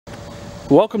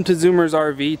Welcome to Zoomer's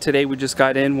RV. Today we just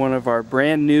got in one of our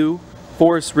brand new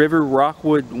Forest River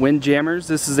Rockwood Windjammers.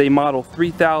 This is a model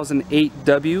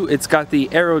 3008W. It's got the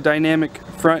aerodynamic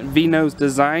front V-nose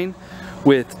design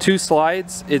with 2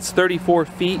 slides. It's 34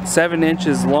 feet 7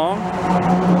 inches long,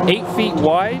 8 feet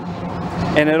wide,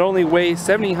 and it only weighs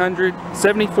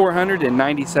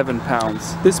 7,497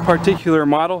 pounds. This particular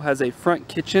model has a front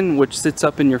kitchen which sits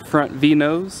up in your front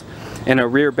V-nose and a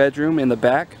rear bedroom in the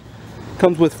back.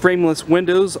 Comes with frameless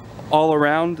windows all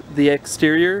around the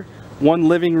exterior, 1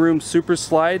 living room super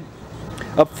slide.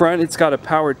 Up front it's got a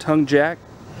powered tongue jack.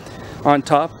 On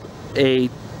top a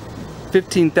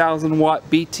 15,000 watt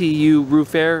BTU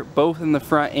roof air, both in the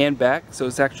front and back, so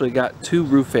it's actually got 2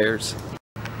 roof airs.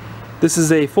 This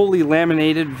is a fully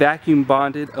laminated vacuum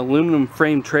bonded aluminum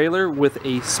frame trailer with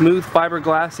a smooth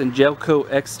fiberglass and gel coat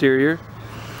exterior.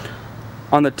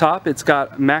 On the top it's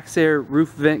got MaxxAir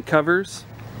roof vent covers,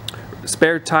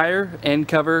 spare tire end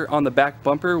cover on the back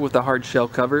bumper with a hard shell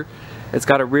cover. It's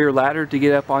got a rear ladder to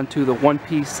get up onto the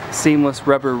one-piece seamless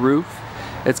rubber roof.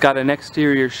 It's got an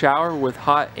exterior shower with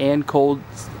hot and cold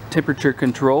temperature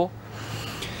control.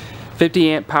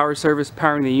 50 amp power service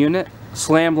powering the unit.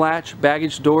 Slam latch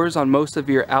baggage doors on most of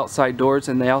your outside doors,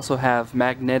 and they also have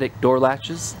magnetic door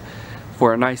latches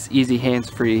for a nice easy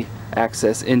hands-free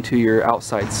access into your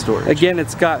outside storage. Again,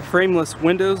 it's got frameless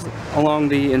windows along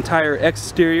the entire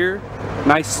exterior.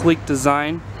 Nice sleek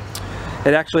design.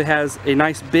 It actually has a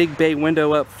nice big bay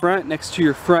window up front next to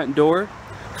your front door.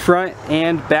 Front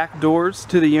and back doors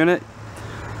to the unit.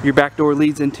 Your back door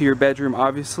leads into your bedroom,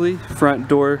 obviously. Front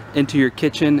door into your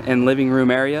kitchen and living room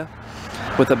area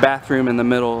with a bathroom in the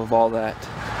middle of all that.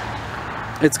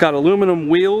 It's got aluminum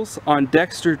wheels on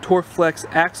Dexter Torflex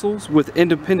axles with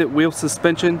independent wheel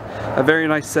suspension. A very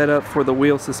nice setup for the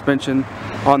wheel suspension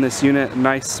on this unit. A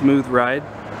nice smooth ride.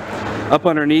 Up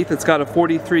underneath it's got a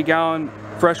 43-gallon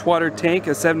freshwater tank,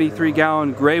 a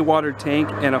 73-gallon gray water tank,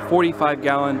 and a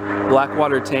 45-gallon black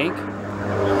water tank.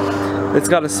 It's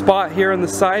got a spot here on the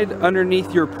side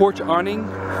underneath your porch awning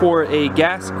for a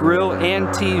gas grill and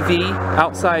TV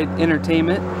outside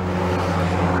entertainment,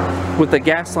 with the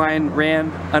gas line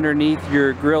ran underneath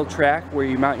your grill track where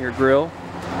you mount your grill.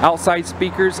 Outside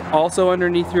speakers also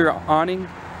underneath your awning,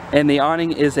 and the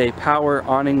awning is a power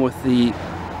awning with the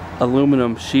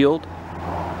aluminum shield,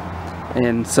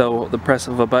 and so the press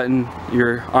of a button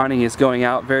your awning is going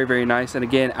out. Very, very nice. And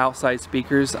again, outside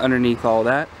speakers underneath all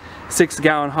that.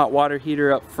 6-gallon hot water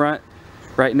heater up front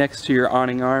right next to your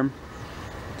awning arm.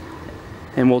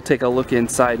 And we'll take a look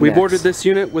inside. We've ordered this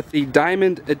unit with the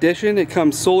Diamond Edition. It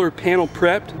comes solar panel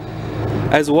prepped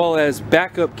as well as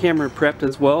backup camera prepped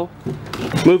as well.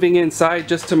 Moving inside,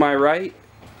 just to my right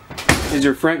is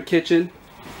your front kitchen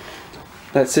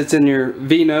that sits in your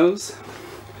V-nose.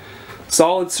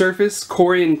 Solid surface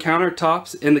Corian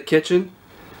countertops in the kitchen.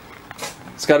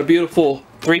 It's got a beautiful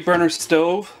 3-burner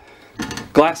stove,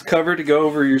 glass cover to go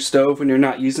over your stove when you're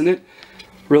not using it.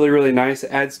 Really, really nice.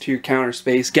 It adds to your counter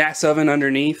space. Gas oven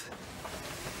underneath.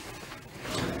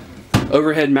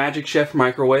 Overhead Magic Chef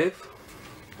microwave.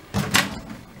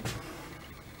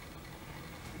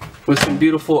 With some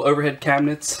beautiful overhead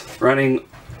cabinets running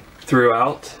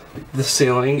throughout the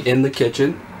ceiling in the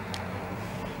kitchen.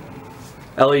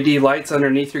 LED lights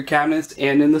underneath your cabinets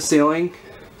and in the ceiling.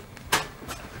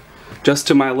 Just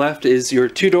to my left is your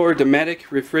 2-door Dometic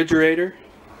refrigerator.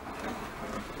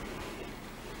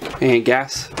 And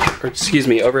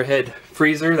overhead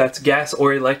freezer that's gas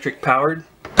or electric powered.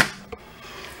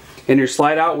 In your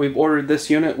slide out, we've ordered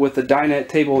this unit with the dinette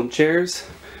table and chairs.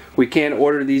 We can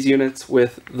order these units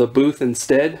with the booth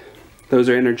instead. Those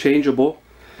are interchangeable.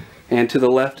 And to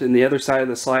the left and the other side of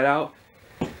the slide out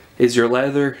is your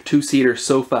leather 2-seater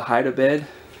sofa hide-a-bed.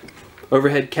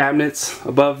 Overhead cabinets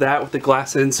above that with the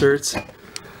glass inserts.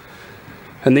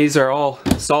 And these are all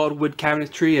solid wood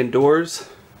cabinetry and doors.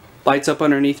 Lights up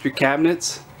underneath your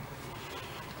cabinets.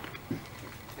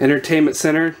 Entertainment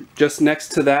center just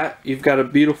next to that. You've got a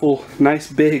beautiful,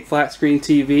 nice big flat screen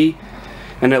TV.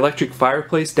 An electric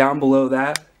fireplace down below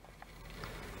that.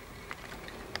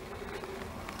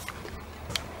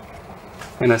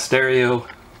 And a stereo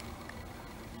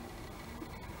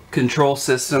control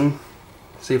system.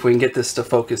 See if we can get this to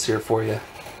focus here for you.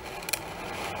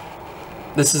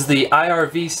 This is the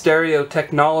IRV stereo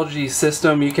technology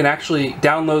system. You can actually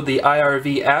download the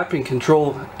IRV app and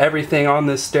control everything on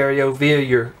this stereo via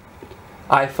your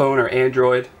iPhone or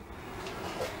Android.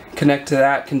 Connect to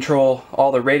that, control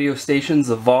all the radio stations,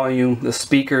 the volume, the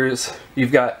speakers.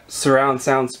 You've got surround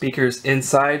sound speakers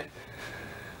inside.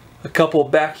 A couple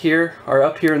back here are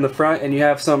up here in the front, and you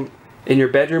have some in your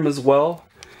bedroom as well.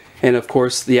 And of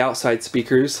course the outside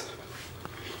speakers.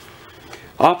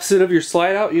 Opposite of your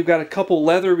slide out, you've got a couple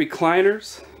leather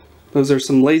recliners. Those are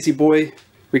some lazy boy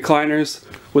recliners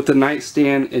with a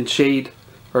nightstand and shade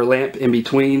or lamp in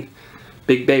between.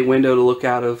 Big bay window to look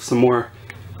out of, some more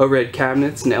overhead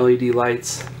cabinets and LED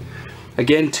lights.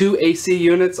 Again, 2 AC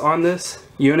units on this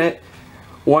unit.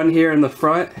 One here in the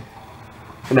front,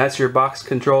 and that's your box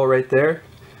control right there.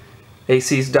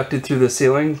 AC is ducted through the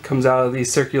ceiling, comes out of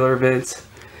these circular vents.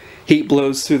 Heat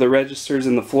blows through the registers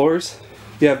and the floors.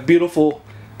 You have beautiful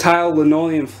tile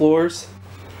linoleum floors,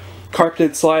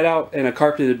 carpeted slide out, and a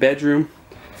carpeted bedroom.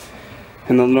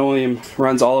 And the linoleum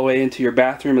runs all the way into your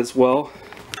bathroom as well.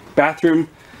 Bathroom,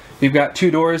 you've got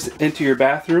 2 doors into your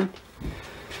bathroom.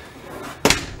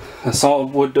 A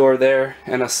solid wood door there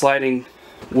and a sliding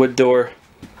wood door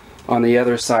on the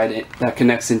other side that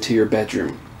connects into your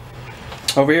bedroom.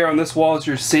 Over here on this wall is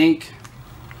your sink,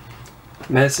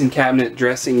 medicine cabinet,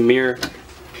 dressing mirror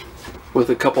with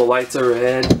a couple lights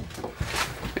overhead,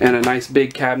 and a nice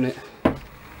big cabinet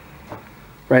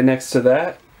right next to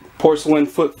that. Porcelain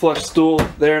foot flush stool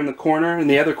there in the corner. In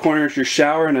the other corner is your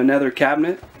shower and another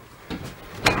cabinet.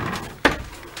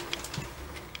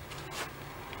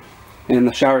 And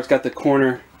the shower's got the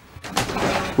corner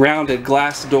rounded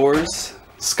glass doors,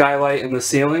 skylight in the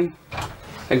ceiling.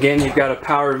 Again, you've got a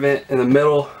power vent in the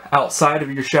middle outside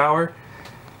of your shower,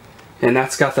 and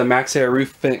that's got the Max Air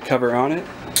roof vent cover on it.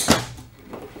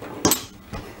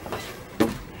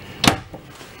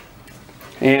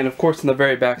 And of course in the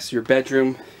very back is your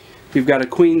bedroom. You've got a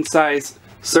queen size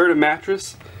Serta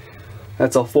mattress.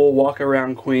 That's a full walk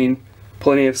around queen.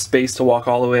 Plenty of space to walk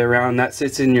all the way around. That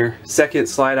sits in your second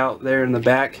slide out there in the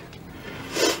back.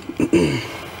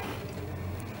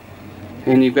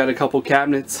 And you've got a couple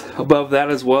cabinets above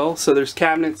that as well. So there's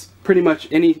cabinets pretty much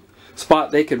any spot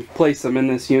they can place them in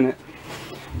this unit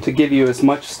to give you as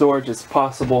much storage as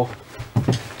possible.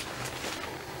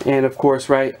 And of course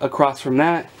right across from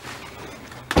that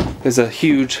is a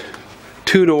huge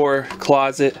 2-door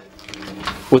closet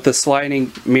with the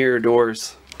sliding mirror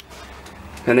doors.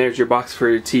 And there's your box for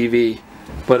your TV.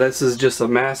 But this is just a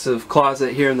massive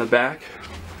closet here in the back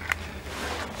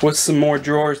with some more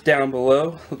drawers down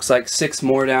below. Looks like 6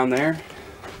 more down there.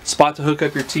 Spot to hook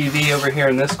up your TV over here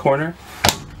in this corner.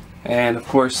 And of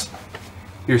course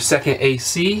your second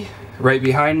AC right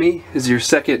behind me is your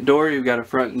second door. You've got a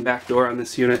front and back door on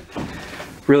this unit.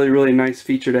 Really nice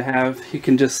feature to have. You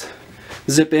can just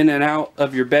zip in and out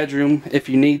of your bedroom if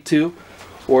you need to,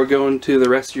 or go into the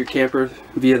rest of your camper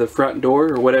via the front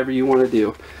door, or whatever you want to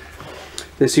do.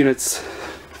 This unit's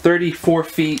 34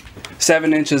 feet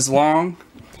 7 inches long,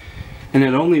 and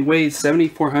it only weighs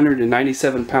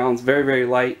 7,497 pounds. Very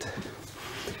light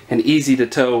and easy to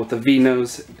tow with the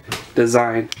V-nose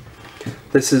design.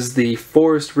 This is the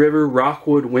Forest River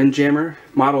Rockwood Windjammer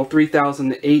model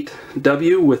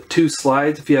 3008W with 2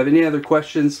 slides. If you have any other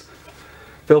questions,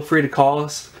 feel free to call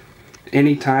us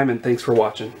anytime, and thanks for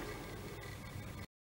watching.